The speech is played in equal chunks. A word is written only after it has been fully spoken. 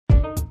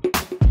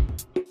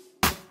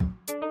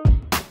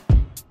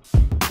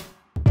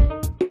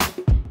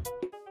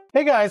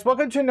Hey guys,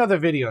 welcome to another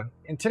video.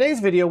 In today's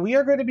video, we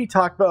are going to be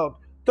talking about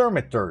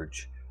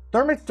Thaumaturge.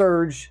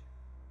 Thaumaturge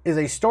is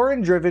a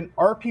story-driven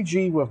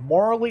RPG with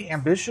morally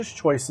ambitious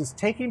choices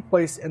taking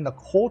place in the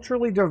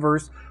culturally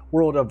diverse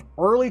world of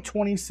early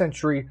 20th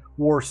century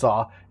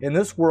Warsaw. In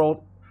this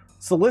world,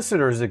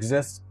 Salutors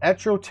exist,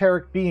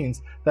 esoteric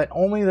beings that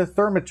only the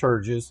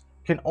Thaumaturges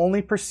can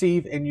only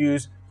perceive and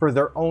use for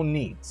their own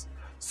needs.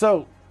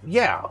 So,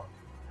 yeah.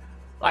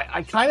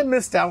 I kind of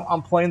missed out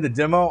on playing the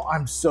demo.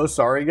 I'm so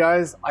sorry,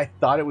 guys. I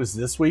thought it was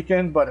this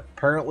weekend, but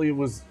apparently it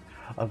was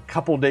a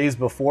couple days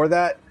before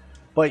that.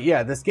 But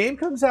yeah, this game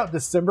comes out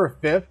December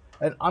 5th,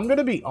 and I'm going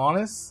to be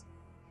honest,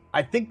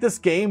 I think this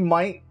game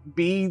might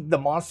be the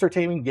monster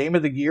taming game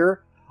of the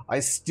year. I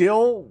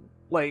still,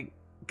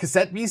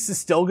 Cassette Beast is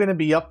still going to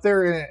be up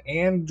there,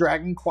 and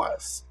Dragon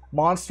Quest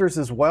Monsters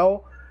as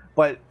well.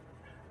 But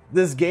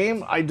this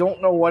game, I don't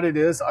know what it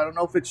is. I don't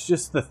know if it's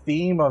just the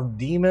theme of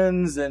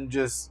demons and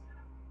just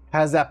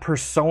has that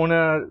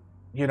Persona,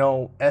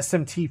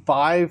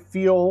 SMT5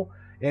 feel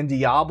in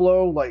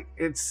Diablo.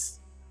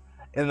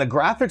 And the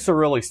graphics are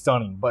really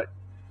stunning, but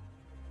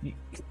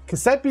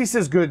Cassette Beast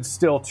is good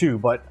still too,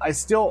 but I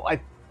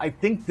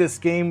think this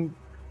game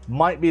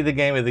might be the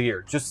game of the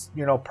year. Just,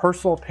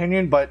 personal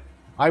opinion, but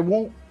I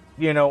won't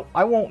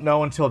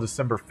know until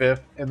December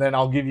 5th, and then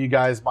I'll give you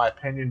guys my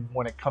opinion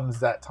when it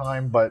comes that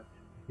time. But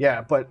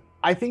yeah, but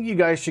I think you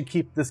guys should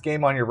keep this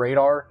game on your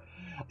radar.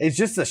 It's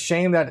just a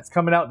shame that it's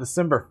coming out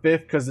December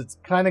 5th because it's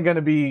kind of going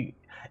to be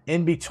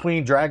in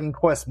between Dragon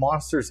Quest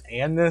Monsters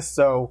and this,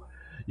 so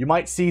you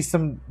might see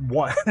some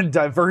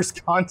diverse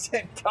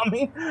content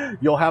coming.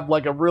 You'll have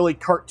a really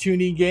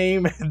cartoony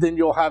game, and then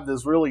you'll have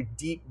this really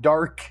deep,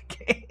 dark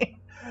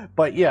game.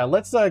 But yeah,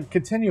 let's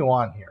continue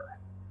on here.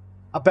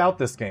 About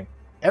this game,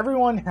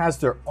 everyone has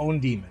their own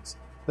demons.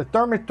 The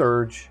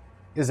Thaumaturge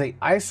is an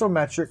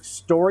isometric,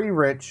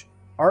 story-rich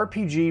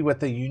RPG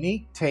with a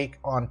unique take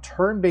on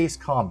turn-based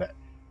combat,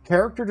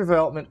 character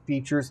development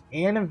features,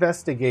 and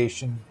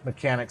investigation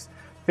mechanics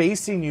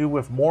facing you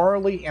with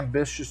morally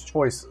ambitious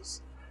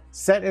choices.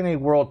 Set in a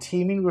world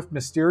teeming with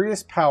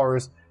mysterious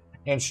powers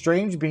and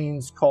strange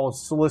beings called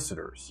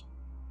Salutors.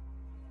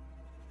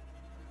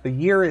 The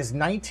year is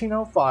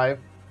 1905.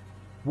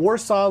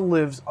 Warsaw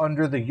lives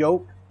under the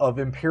yoke of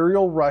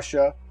Imperial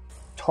Russia,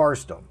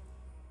 Tarsdom.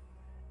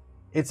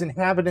 Its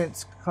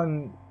inhabitants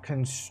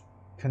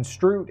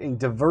construe a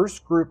diverse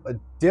group of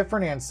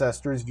different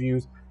ancestors,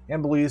 views,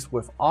 and beliefs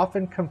with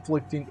often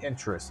conflicting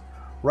interests.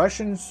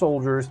 Russian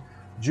soldiers,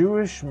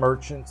 Jewish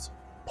merchants,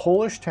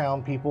 Polish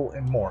town people,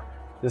 and more.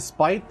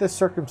 Despite the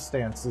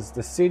circumstances,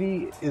 the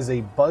city is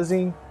a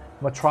buzzing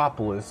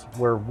metropolis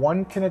where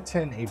one can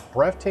attend a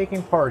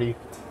breathtaking party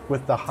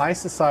with the high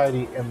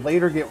society and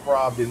later get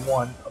robbed in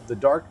one of the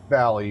dark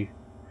alleys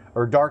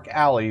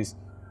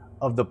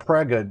of the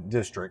Prega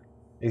district.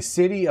 A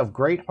city of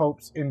great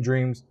hopes and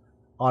dreams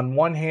on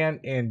one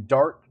hand and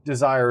dark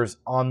desires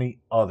on the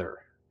other.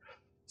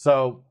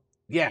 So,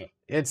 yeah,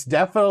 it's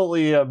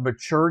definitely a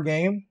mature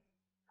game.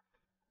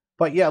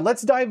 But yeah,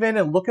 let's dive in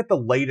and look at the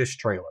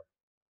latest trailer.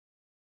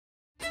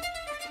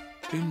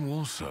 In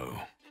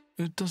Warsaw,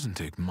 it doesn't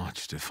take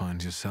much to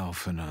find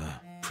yourself in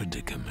a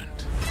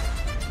predicament.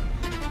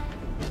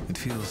 It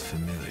feels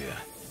familiar,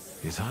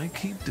 yet I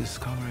keep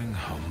discovering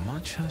how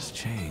much has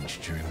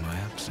changed during my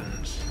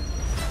absence.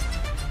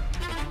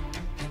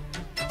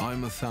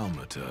 I'm a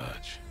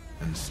Thaumaturge,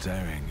 and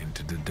staring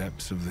into the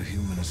depths of the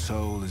human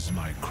soul is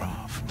my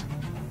craft.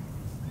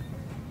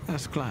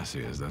 As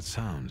classy as that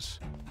sounds,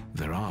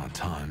 there are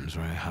times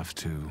where I have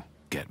to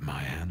get my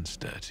hands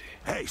dirty.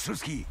 Hey,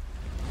 Suski!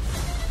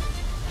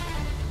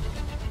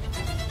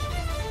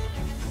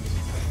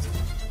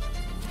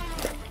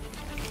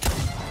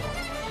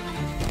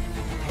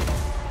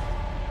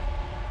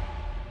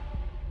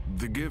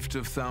 The gift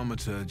of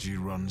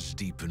Thaumaturge runs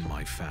deep in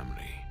my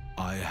family.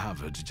 I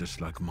have it just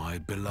like my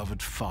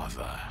beloved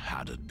father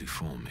had it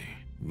before me.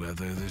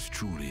 Whether there's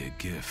truly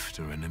a gift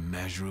or an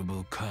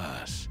immeasurable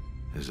curse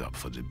is up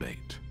for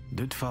debate.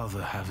 Did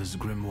father have his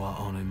grimoire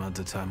on him at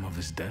the time of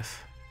his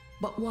death?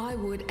 But why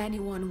would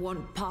anyone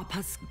want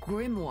Papa's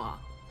grimoire?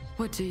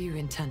 What do you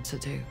intend to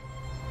do?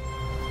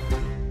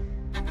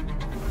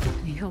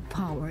 Your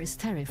power is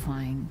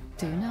terrifying.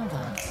 Do you know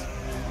that?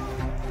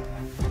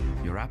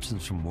 Your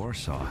absence from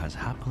Warsaw has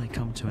happily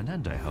come to an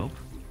end, I hope.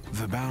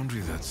 The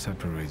boundary that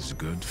separates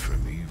good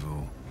from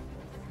evil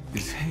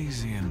is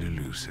hazy and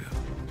elusive.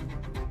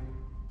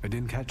 I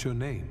didn't catch your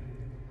name.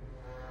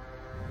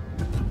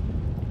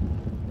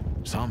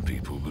 Some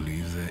people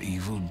believe their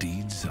evil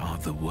deeds are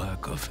the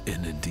work of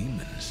inner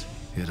demons.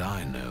 Yet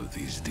I know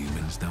these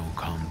demons don't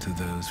come to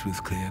those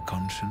with clear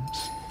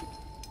conscience.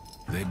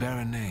 They bear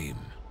a name,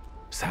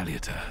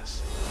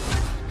 Salutors.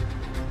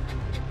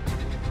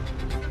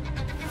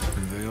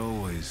 And they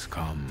always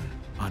come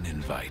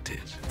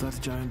uninvited. That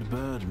giant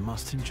bird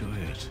must enjoy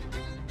it.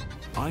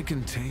 I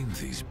can tame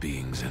these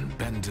beings and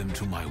bend them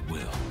to my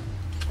will.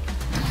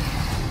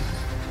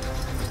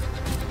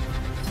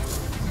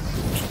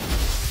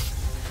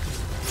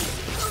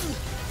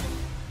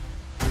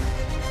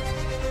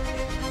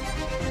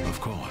 Of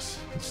course,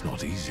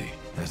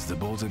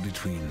 border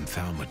between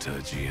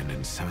thaumaturgy and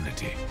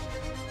insanity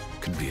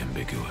can be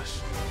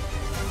ambiguous.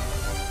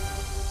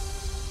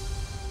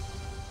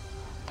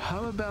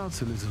 How about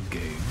a little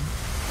game?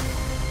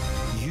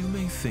 You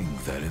may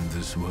think that in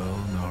this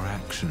world our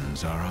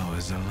actions are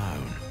ours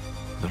alone,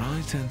 but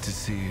I tend to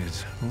see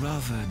it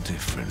rather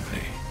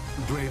differently.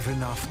 Brave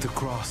enough to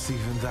cross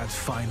even that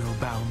final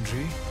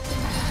boundary?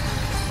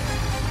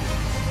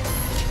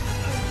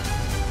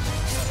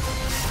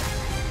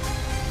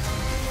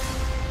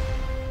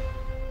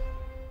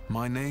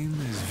 My name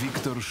is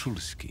Viktor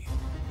Shulsky,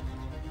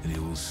 and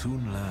you will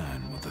soon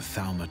learn what the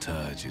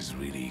Thaumaturge is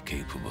really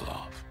capable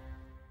of.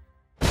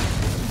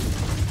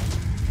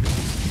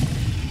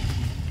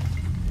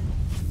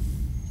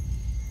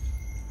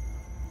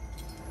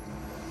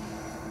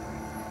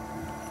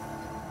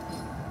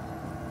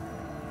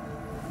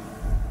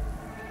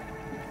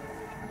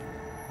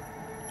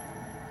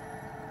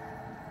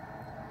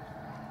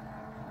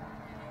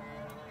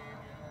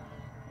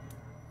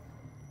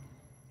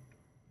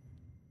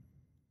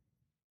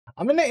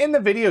 I'm going to end the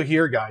video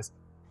here, guys.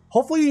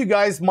 Hopefully you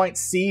guys might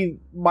see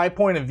my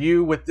point of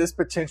view with this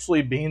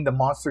potentially being the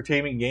monster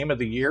taming game of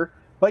the year.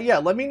 But yeah,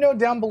 let me know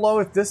down below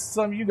if this is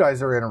something you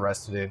guys are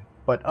interested in.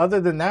 But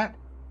other than that,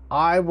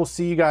 I will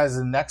see you guys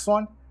in the next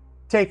one.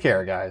 Take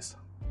care, guys.